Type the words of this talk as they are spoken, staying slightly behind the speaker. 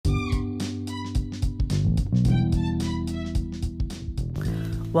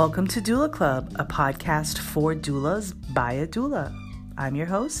Welcome to Doula Club, a podcast for doulas by a doula. I'm your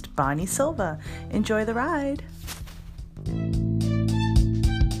host, Bonnie Silva. Enjoy the ride.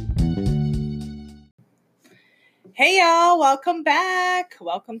 Hey y'all, welcome back.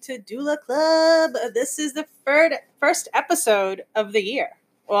 Welcome to Doula Club. This is the first episode of the year.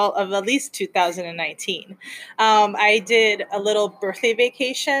 Well, of at least 2019. I did a little birthday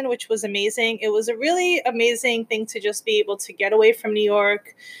vacation, which was amazing. It was a really amazing thing to just be able to get away from New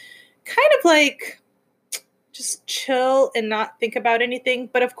York, kind of like just chill and not think about anything.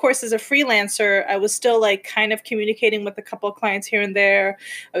 But of course, as a freelancer, I was still like kind of communicating with a couple of clients here and there.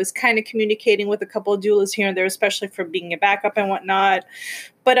 I was kind of communicating with a couple of doulas here and there, especially for being a backup and whatnot.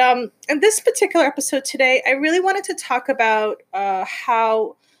 But in this particular episode today, I really wanted to talk about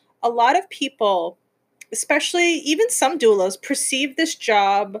how a lot of people, especially even some doulas, perceive this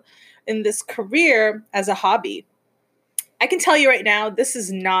job and this career as a hobby. I can tell you right now, this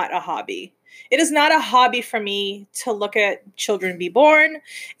is not a hobby. It is not a hobby for me to look at children be born.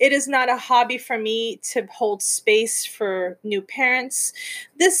 It is not a hobby for me to hold space for new parents.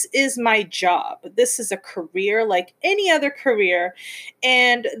 This is my job. This is a career like any other career.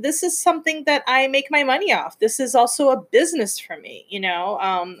 And this is something that I make my money off. This is also a business for me.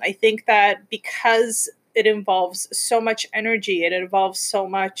 I think that because it involves so much energy, it involves a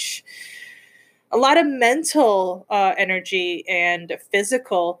lot of mental energy and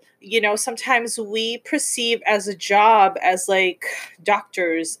physical. Sometimes we perceive as a job as like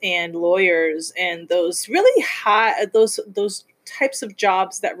doctors and lawyers and those really high, those types of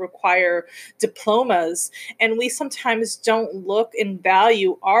jobs that require diplomas. And we sometimes don't look and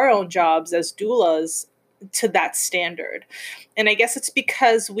value our own jobs as doulas to that standard. And I guess it's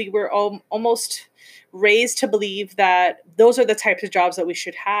because we were almost raised to believe that those are the types of jobs that we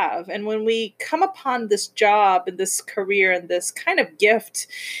should have. And when we come upon this job and this career and this kind of gift,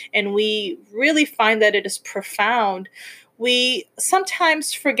 and we really find that it is profound, we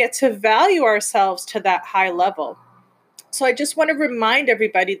sometimes forget to value ourselves to that high level. So I just want to remind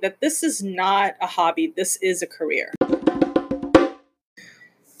everybody that this is not a hobby. This is a career.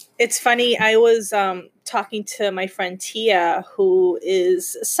 It's funny. I was talking to my friend Tia, who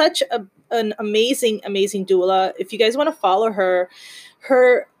is such an amazing doula. If you guys want to follow her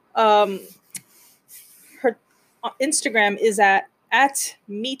Instagram is at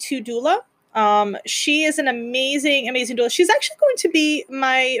MeTooDoula. She is an amazing doula. She's actually going to be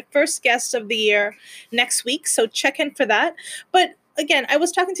my first guest of the year next week, so check in for that. But again, I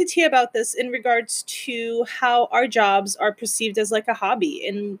was talking to Tia about this in regards to how our jobs are perceived as like a hobby,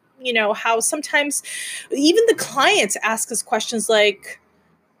 and how sometimes even the clients ask us questions like,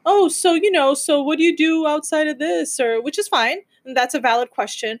 oh, so what do you do outside of this? Or, which is fine. And that's a valid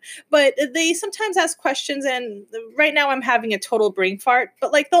question. But they sometimes ask questions, and right now I'm having a total brain fart,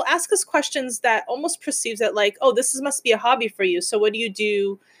 but like they'll ask us questions that almost perceives that like, oh, must be a hobby for you. So what do you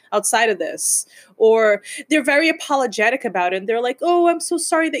do outside of this? Or they're very apologetic about it. And they're like, oh, I'm so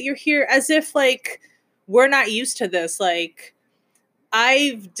sorry that you're here. As if like, we're not used to this. Like,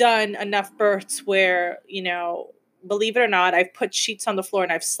 I've done enough births where, believe it or not, I've put sheets on the floor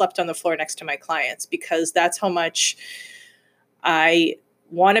and I've slept on the floor next to my clients because that's how much I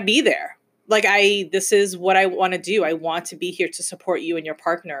want to be there. Like this is what I want to do. I want to be here to support you and your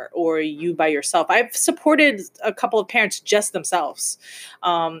partner, or you by yourself. I've supported a couple of parents just themselves.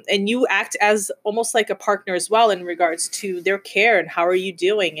 And you act as almost like a partner as well in regards to their care and how are you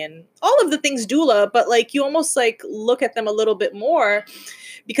doing and all of the things doula, but like you almost like look at them a little bit more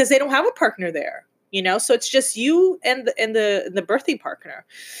because they don't have a partner there, so it's just you and the birthing partner.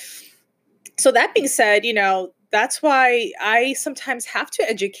 So that being said, that's why I sometimes have to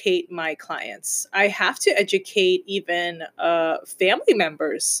educate my clients. I have to educate even family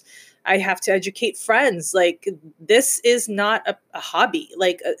members. I have to educate friends. Like, this is not a hobby.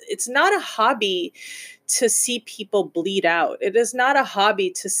 Like, it's not a hobby to see people bleed out. It is not a hobby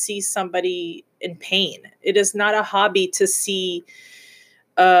to see somebody in pain. It is not a hobby to see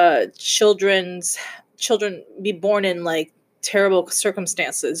children be born in like terrible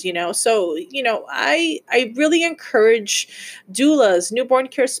circumstances, So, I really encourage doulas, newborn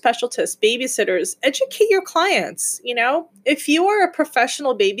care specialists, babysitters, educate your clients. If you are a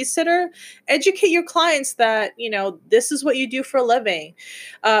professional babysitter, educate your clients that, this is what you do for a living.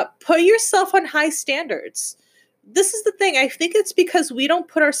 Put yourself on high standards. This is the thing. I think it's because we don't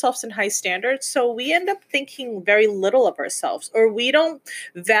put ourselves in high standards. So we end up thinking very little of ourselves, or we don't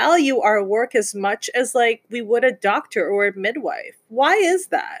value our work as much as like we would a doctor or a midwife. Why is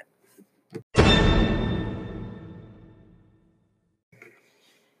that?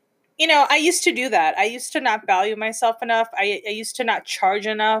 I used to do that. I used to not value myself enough. I used to not charge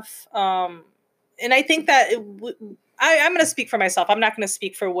enough. And I think that I'm going to speak for myself. I'm not going to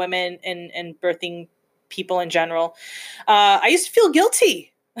speak for women and birthing people in general. I used to feel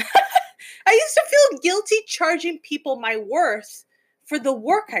guilty. I used to feel guilty charging people my worth for the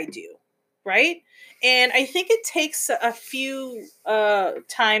work I do, right? And I think it takes a few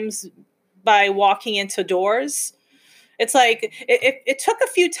times by walking into doors. It's like it took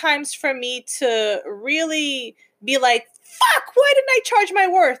a few times for me to really be like, fuck, why didn't I charge my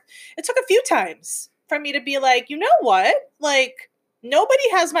worth? It took a few times for me to be like, you know what? Like, nobody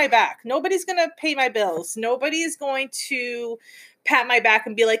has my back. Nobody's going to pay my bills. Nobody's going to pat my back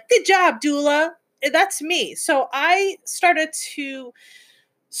and be like, good job, doula. That's me. So I started to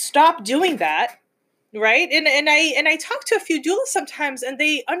stop doing that, right? And I talk to a few doulas sometimes, and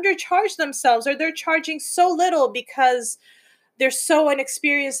they undercharge themselves, or they're charging so little because they're so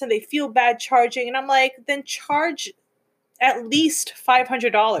inexperienced and they feel bad charging. And I'm like, then charge at least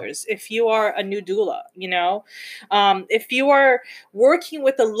 $500 if you are a new doula. If you are working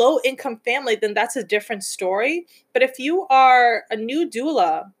with a low income family, then that's a different story. But if you are a new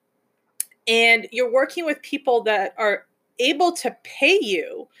doula and you're working with people that are able to pay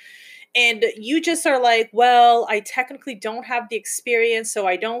you, and you just are like, well, I technically don't have the experience, so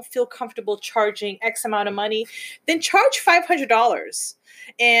I don't feel comfortable charging X amount of money, then charge $500.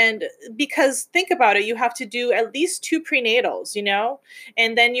 And because think about it, you have to do at least 2 prenatals,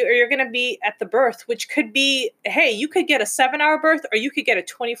 and then you're going to be at the birth, which could be, hey, you could get a 7-hour birth or you could get a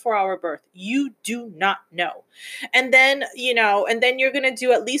 24-hour birth. You do not know. And then, you're going to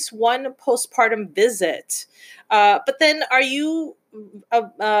do at least one postpartum visit. But then are you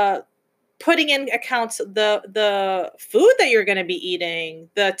putting in accounts the food that you're going to be eating,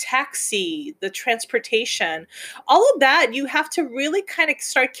 the taxi, the transportation, all of that, you have to really kind of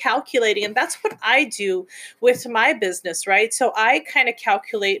start calculating. And that's what I do with my business, right? So I kind of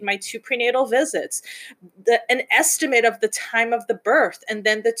calculate my 2 prenatal visits, an estimate of the time of the birth, and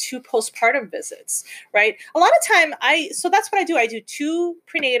then the 2 postpartum visits, right? A lot of time so that's what I do. I do 2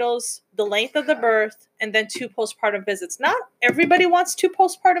 prenatals, the length of the birth, and then 2 postpartum visits. Not everybody wants 2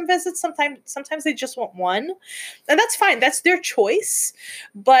 postpartum visits. Sometimes they just want 1, and that's fine. That's their choice.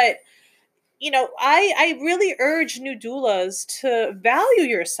 But I really urge new doulas to value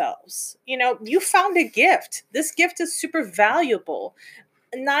yourselves. You found a gift. This gift is super valuable.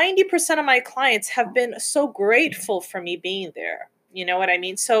 90% of my clients have been so grateful for me being there. You know what I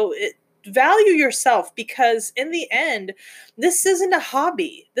mean? So value yourself, because in the end, this isn't a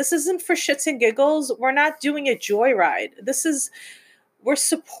hobby. This isn't for shits and giggles. We're not doing a joyride. We're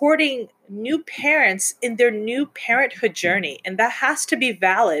supporting new parents in their new parenthood journey. And that has to be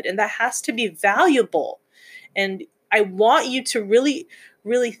valid, and that has to be valuable. And I want you to really,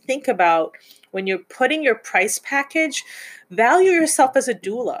 really think about, when you're putting your price package, value yourself as a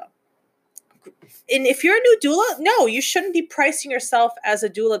doula. And if you're a new doula, no, you shouldn't be pricing yourself as a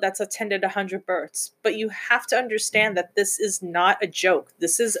doula that's attended 100 births. But you have to understand that this is not a joke.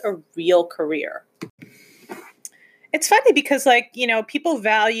 This is a real career. It's funny because, people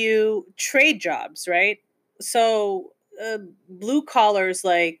value trade jobs, right? So blue collars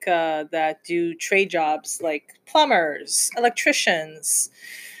that do trade jobs, like plumbers, electricians,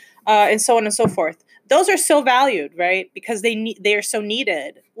 and so on and so forth. Those are so valued, right? Because they are so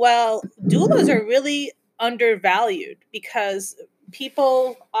needed. Well, doulas are really undervalued because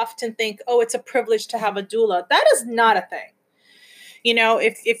people often think, oh, it's a privilege to have a doula. That is not a thing.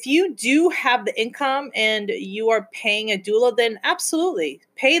 If you do have the income and you are paying a doula, then absolutely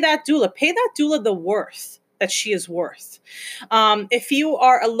pay that doula. Pay that doula the worth that she is worth. If you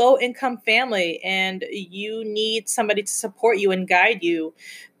are a low income family and you need somebody to support you and guide you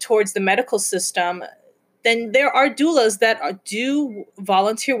towards the medical system, then there are doulas that do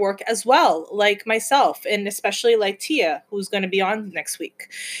volunteer work as well, like myself, and especially like Tia, who's going to be on next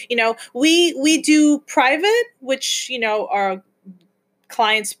week. We do private, which, our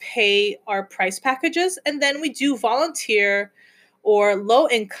clients pay our price packages, and then we do volunteer or low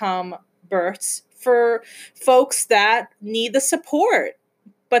income births for folks that need the support,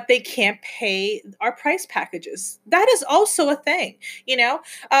 but they can't pay our price packages. That is also a thing.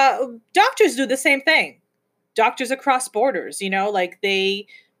 Doctors do the same thing. Doctors across borders, they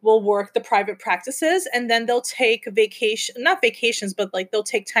will work the private practices, and then they'll take not vacations, but they'll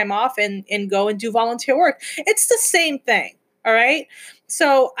take time off and go and do volunteer work. It's the same thing. All right.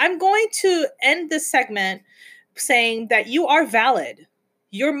 So I'm going to end this segment saying that you are valid.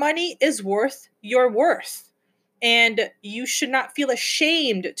 Your money is worth your worth. And you should not feel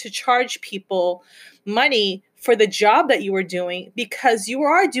ashamed to charge people money for the job that you are doing, because you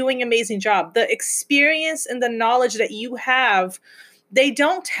are doing an amazing job. The experience and the knowledge that you have, they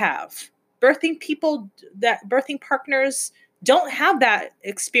don't have. Birthing partners don't have that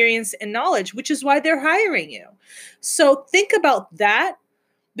experience and knowledge, which is why they're hiring you. So think about that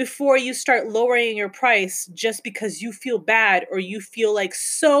before you start lowering your price just because you feel bad or you feel like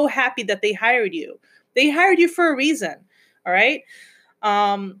so happy that they hired you. They hired you for a reason. All right.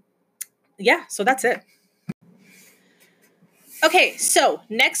 Yeah, so that's it. Okay, so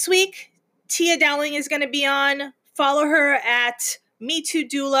next week, Tia Dowling is going to be on. Follow her at Me Too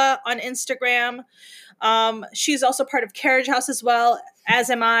Doula on Instagram. She's also part of Carriage House as well, as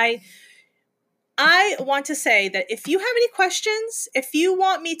am I. I want to say that if you have any questions, if you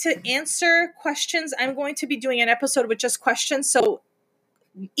want me to answer questions, I'm going to be doing an episode with just questions. So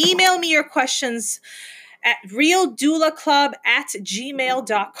email me your questions at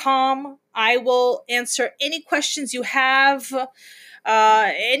realdoulaclub@gmail.com. I will answer any questions you have,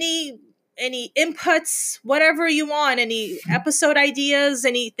 any inputs, whatever you want, any episode ideas,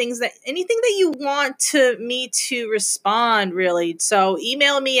 anything that you want me to respond, really. So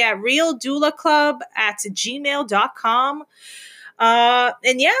email me at realdoulaclub@gmail.com.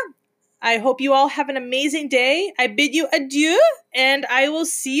 And yeah, I hope you all have an amazing day. I bid you adieu, and I will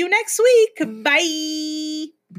see you next week. Bye.